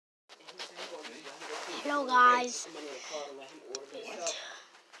Hello guys. Somebody in the car to let him order himself.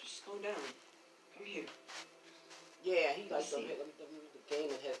 Just slow down. Come here. Yeah, he likes the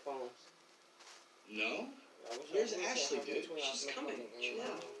gaming headphones. No? Where's Ashley, dude? She's coming. Chill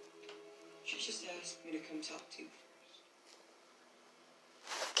out. She just asked me to come talk to you.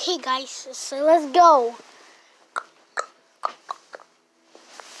 Okay guys, so let's go.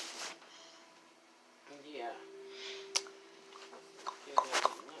 Yeah.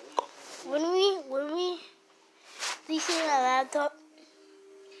 When we see my laptop.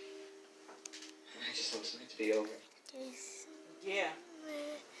 I just looks like to be over. Yeah.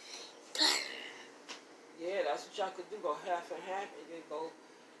 Yeah, that's what y'all could do. Go half and half, and then go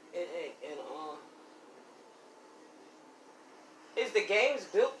and Is the games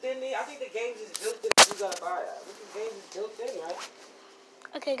built in there? I think the games is built in. You gotta buy it. I think the games is built in, right?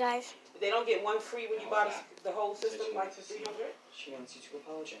 Okay, guys. They don't get one free when you buy the whole system, like for 300. She wants you to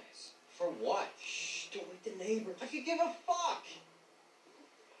apologize. For what? Shh! Don't wake the neighbor. I could give a fuck.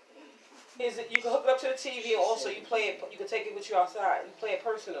 Is it? You can hook it up to the TV, and also you play it. You can take it with you outside. You play it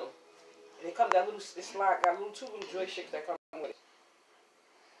personal, and it comes that little slide, got two little joysticks that come with it.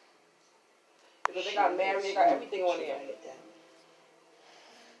 Because they got Mary, they got everything on there.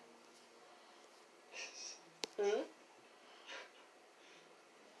 Yeah.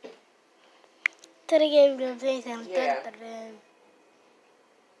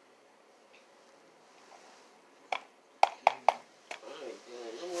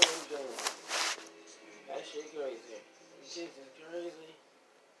 That shit crazy. Jesus crazy.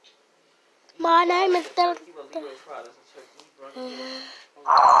 My name is Del.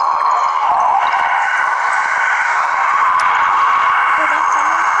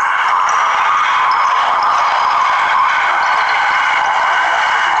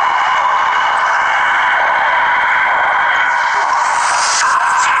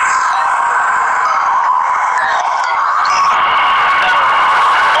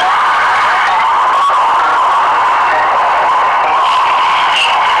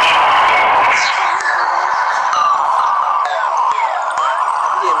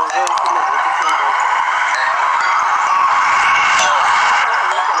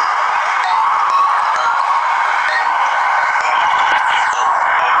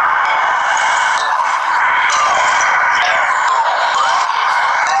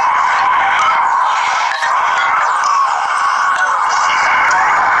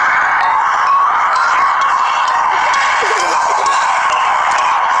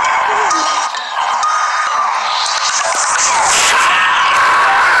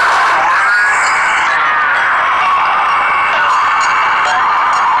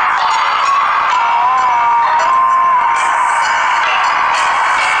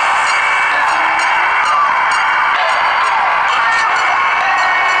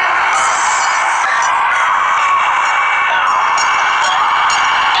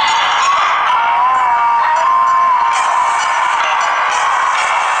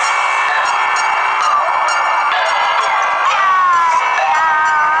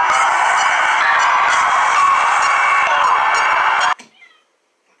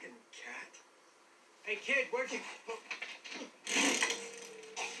 Hey kid, where'd you... A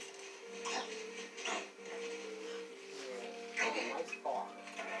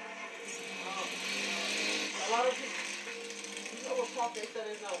lot of people, you know what park they said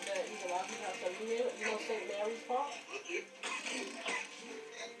is not that either. A lot of people have some, you know St. Mary's Park?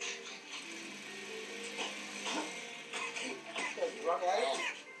 Drug addict?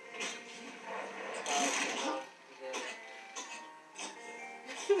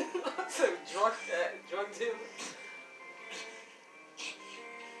 I said drug dealer.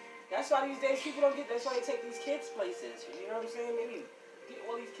 That's why these days people don't get, that's why they take these kids places. You know what I'm saying? Maybe get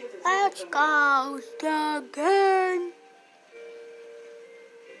all these kids and Let's go again.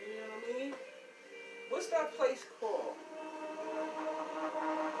 You know what I mean? What's that place called?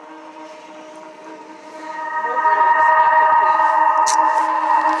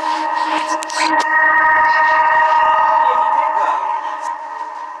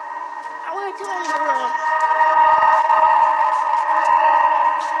 I want to in the room.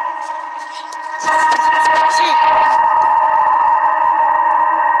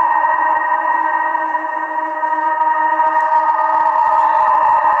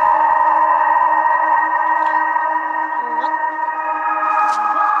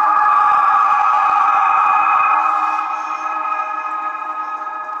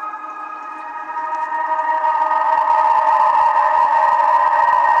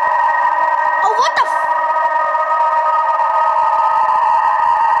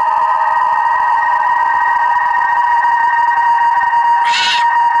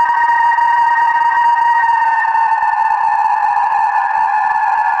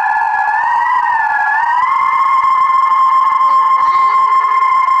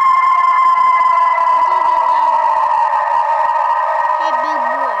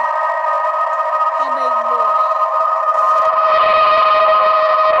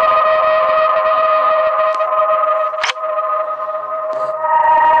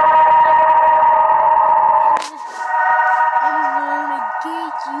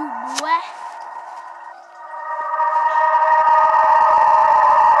 you, boy.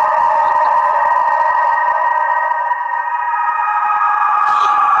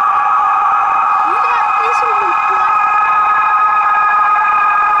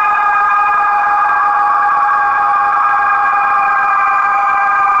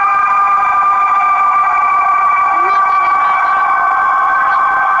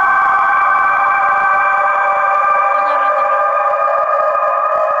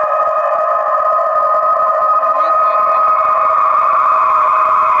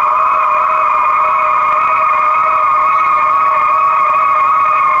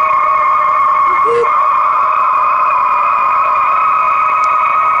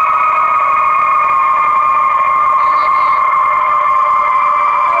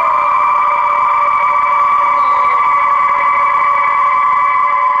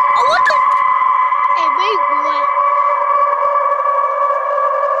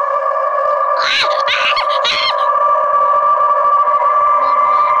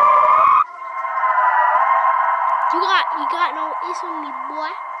 You got no ace on me,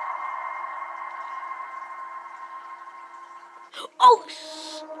 boy. Oh,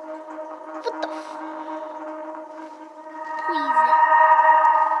 what the please.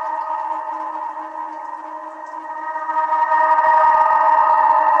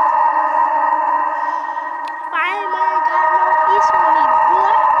 Fireman got no ace on me,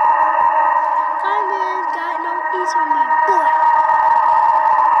 boy. Fireman got no ace on me, boy.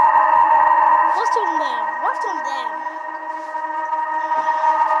 What's on them? What's on them?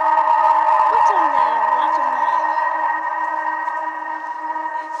 What's on them? What's on them?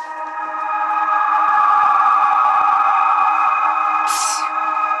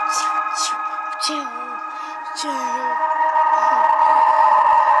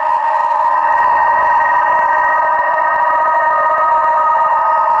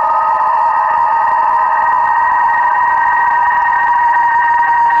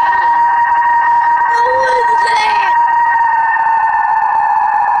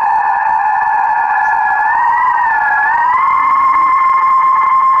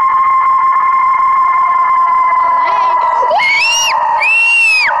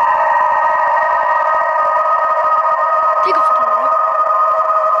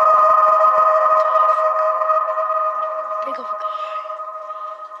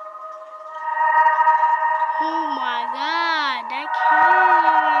 Oh my God, that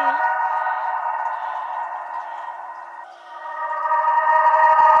kid.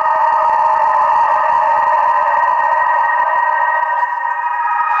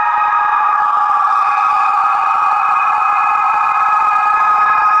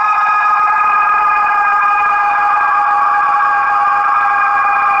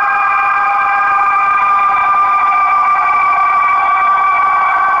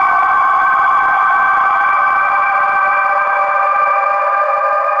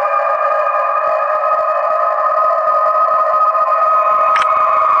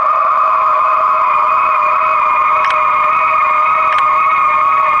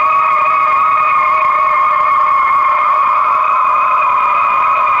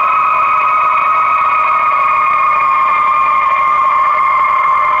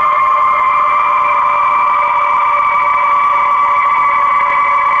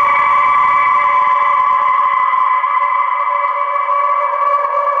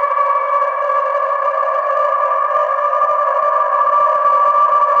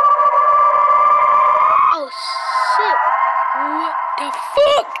 Oh shit! What the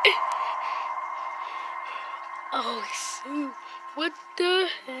fuck? Oh shoot! What the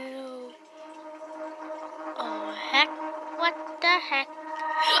hell? Oh heck! What the heck?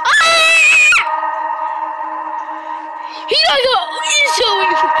 Ah! He got into